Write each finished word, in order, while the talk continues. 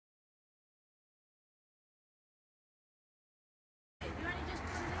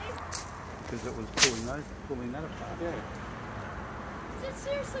because it was pulling that apart. Yeah. Is it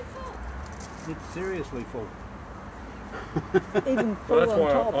seriously full? It's seriously full. Even full Well, that's on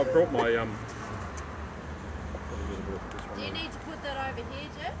why top. I brought my Do you need to put that over here,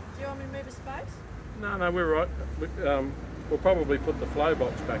 Jeff? Do you want me to move a space? No, we're right. We'll probably put the flow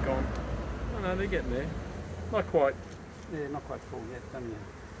box back on. Oh, no, they're getting there. Not quite. Yeah, not quite full yet, don't you?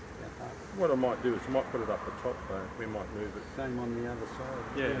 What I might do is I might put it up the top though. We might move it. Same on the other side.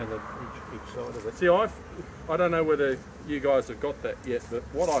 Yeah. Each side of it. See, I don't know whether you guys have got that yet, but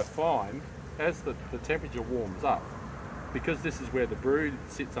what I find, as the temperature warms up, because this is where the brood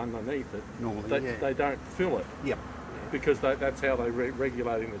sits underneath it, Normally, they don't fill it. Yep. Because that's how they're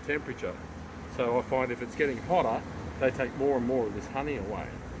regulating the temperature. So I find if it's getting hotter, they take more and more of this honey away.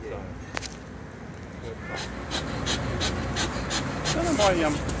 Yeah. So, I don't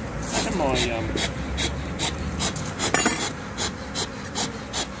know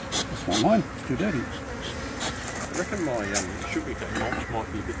That's not mine. It's too dirty. I reckon my sugar mulch might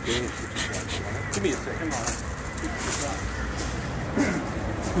be a bit damp. Give me a second,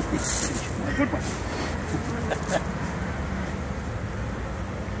 A good one.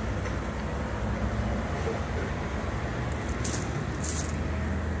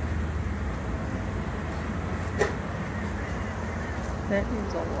 That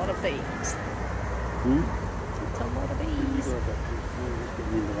is a lot of bees. It's a lot of bees. Just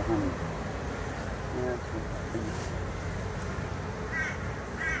getting into the honey. That's what I think.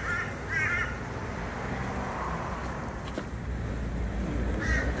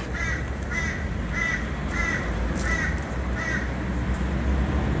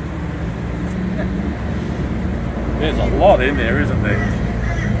 There's a lot in there, isn't there?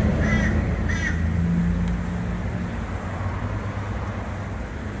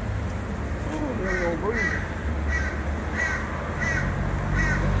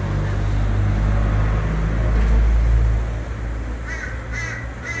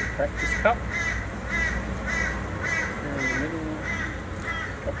 Practice cup. In the middle,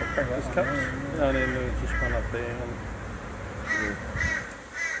 couple of practice cups. And then there's just one up there.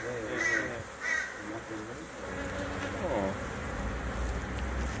 Oh.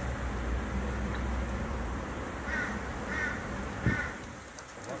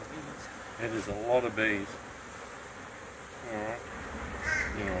 It is a lot of bees. Alright.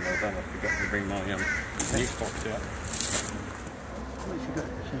 You know what I've done? I forgot to bring my news box out. Where's she got?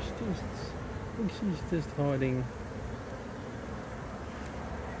 I think she's just hiding.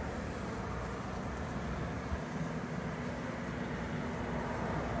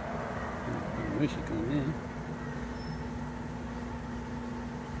 Where's she gone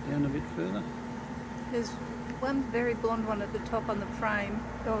there? Down a bit further. There's one very blonde one at the top on the frame.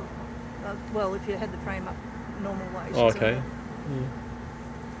 Oh, well, if you had the frame up normal way. She's Okay.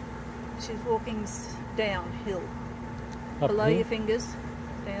 She's walking downhill. Up Below here? your fingers.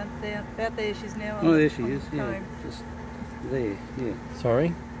 Down, about there she's now. Oh, there she is. The Yeah, comb. just there. Yeah,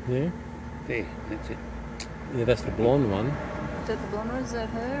 Sorry? Yeah? there. That's it. Yeah, that's the blonde one. Is that the blonde one? Is that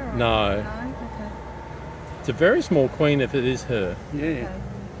her? Or? No. No? Okay. It's a very small queen if it is her. Yeah. Okay.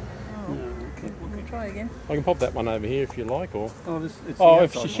 Oh, No, okay. we'll try again. I can pop that one over here if you like, or... Oh, it's the Oh,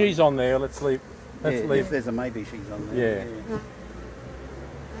 if outside she's one. on there, let's leave... Let's Yeah, leave... if there's a maybe she's on there. Yeah.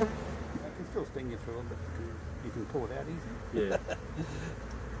 I can still sting you through it, but you can pull it out easy. Yeah.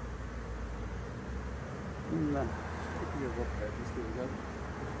 Here we go.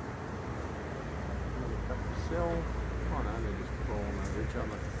 Another couple cell. Oh no, they're just crawling over each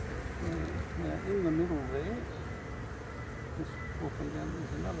other. Now in the middle there, just walking down,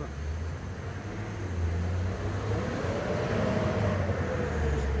 there's another.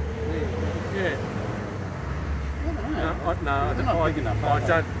 Yeah. No, They're not big enough, I are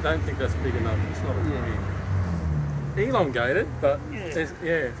they? don't think that's big enough. It's not a Yeah. elongated, but Yeah.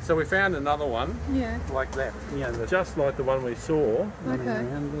 yeah. So we found another one, Yeah. Like that. Yeah, the just like the one we saw. running Okay.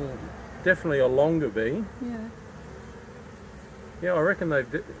 around there. Definitely a longer bee. Yeah. Yeah, I reckon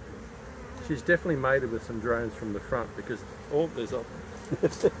she's definitely mated with some drones from the front because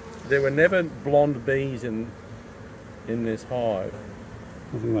there were never blonde bees in this hive.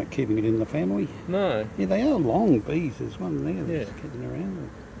 Nothing like keeping it in the family. No. Yeah, they are long bees. There's one there that's Yeah. kicking around.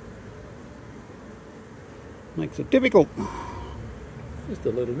 Makes it difficult. Just a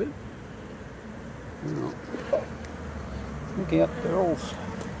little bit. Oh. Look out, girls.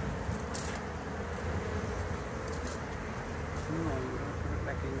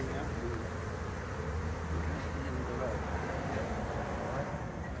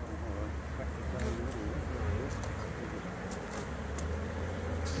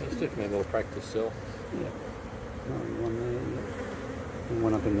 It's definitely a little practice cell. Yeah. Oh, one there, yeah. And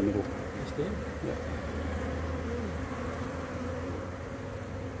one up in the middle. understand. Yeah.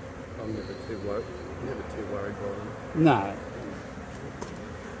 I'm never too worried by them. No.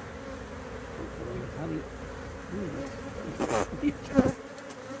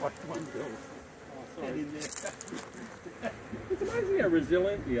 It's amazing how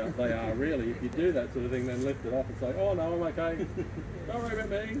resilient they are, really, if you do that sort of thing, then lift it off and say, oh no, I'm okay, don't worry about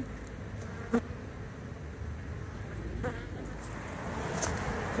me.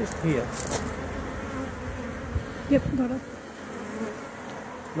 Just here. Yep, got it.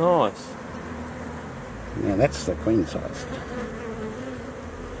 Nice. Now that's the queen size.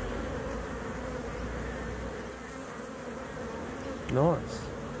 Nice.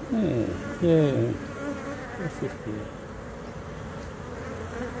 Yeah. Yeah. What's this here?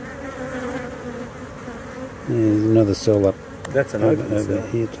 There's another cell up That's an over, open over cell.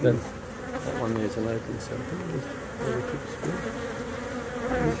 here too. That one there's an open cell.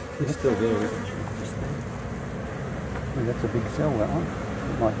 It's still there, isn't she? Just there. Well, that's a big cell, that one.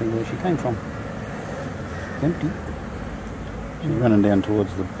 It might be where she came from. It's empty. She's running down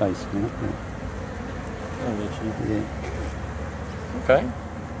towards the base now. Oh, there she is. Yeah. Okay.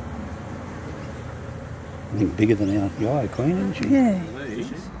 I think bigger than our yellow queen, isn't she? Yeah.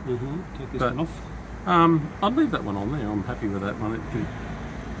 Take this But- one off. I'd leave that one on there. I'm happy with that one. It could,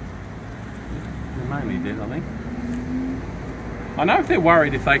 they're mainly dead, I think. I know if they're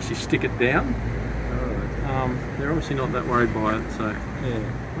worried if they actually stick it down. They're obviously not that worried by it, so yeah.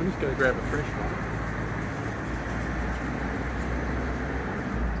 I'm just going to grab a fresh one.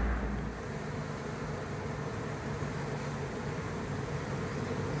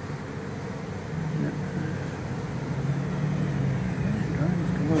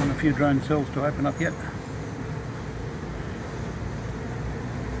 Drones. We've got a few drone cells to open up yet.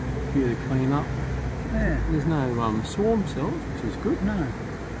 Here to clean up. Yeah. There's no swarm cells, which is good. No.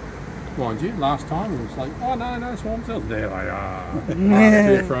 Mind you, last time it was like, oh no swarm cells. There they are.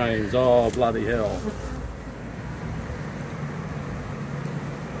 Yeah. Two frames. Oh bloody hell.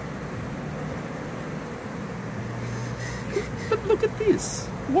 But look at this.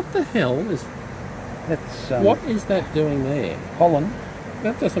 What the hell is? That's What is that doing there? pollen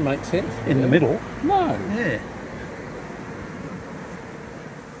That doesn't make sense. in the middle. No. Yeah.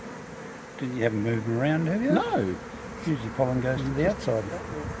 Did you have them moving around, have you? No. Usually pollen goes to the outside.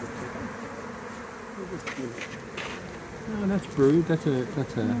 No, that's brood. That's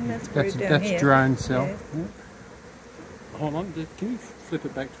brewed down here. drone cell. Yeah. Hold on, can you flip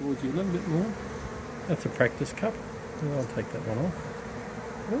it back towards you a little bit more? That's a practice cup. Oh, I'll take that one off.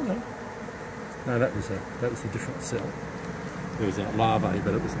 Oh no. No, that was a different cell. There was that larvae,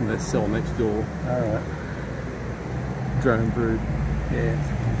 but it was in that cell next door. Alright. Drone brood. Yeah,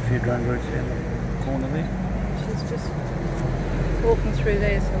 a few drone roots down the corner there. She's just walking through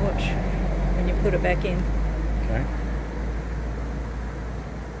there, so watch when you put it back in. Okay.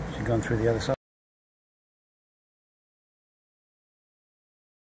 She's gone through the other side.